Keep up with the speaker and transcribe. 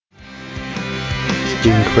The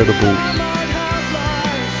Incredibles.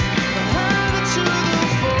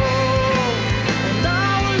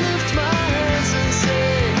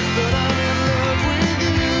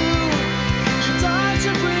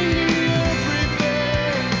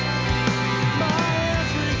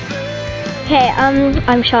 Hey,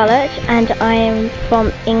 I'm Charlotte and I am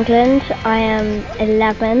from England. I am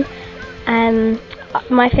 11.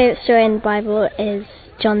 My favourite story in the Bible is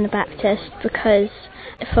John the Baptist because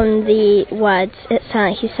from the words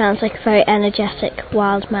he sounds like a very energetic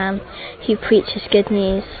wild man who preaches good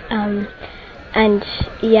news. And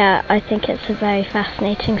yeah, I think it's a very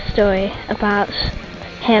fascinating story about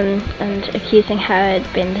him and accusing Herod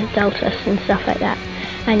being an adulteress and stuff like that.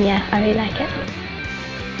 And yeah, I really like it.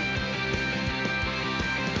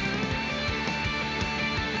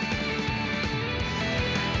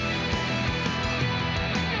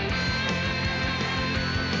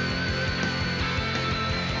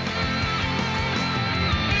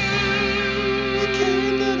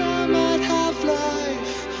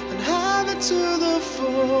 To the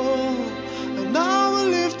full, and I will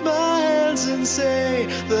lift my hands and say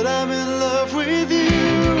that I'm in love with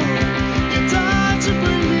you. You died to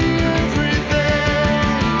bring me everything,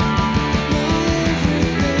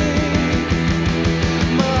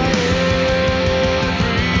 my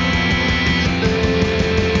everything.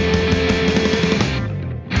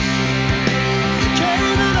 You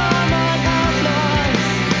came that I might have life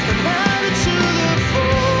and have it to the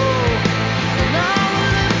full, and I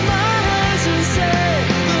will lift my hands and say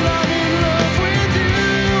that I'm in love with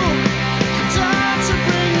you. You died to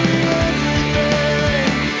bring me everything,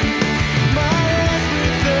 my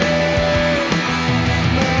everything, my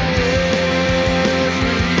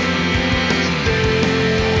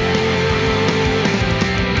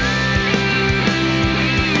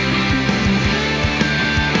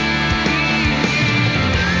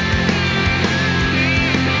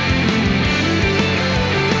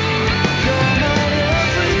You're my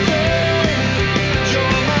everything,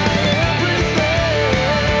 you're my everything,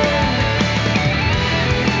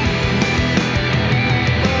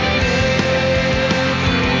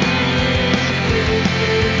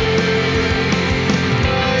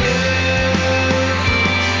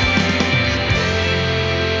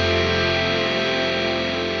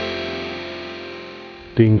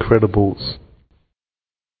 The Incredibles.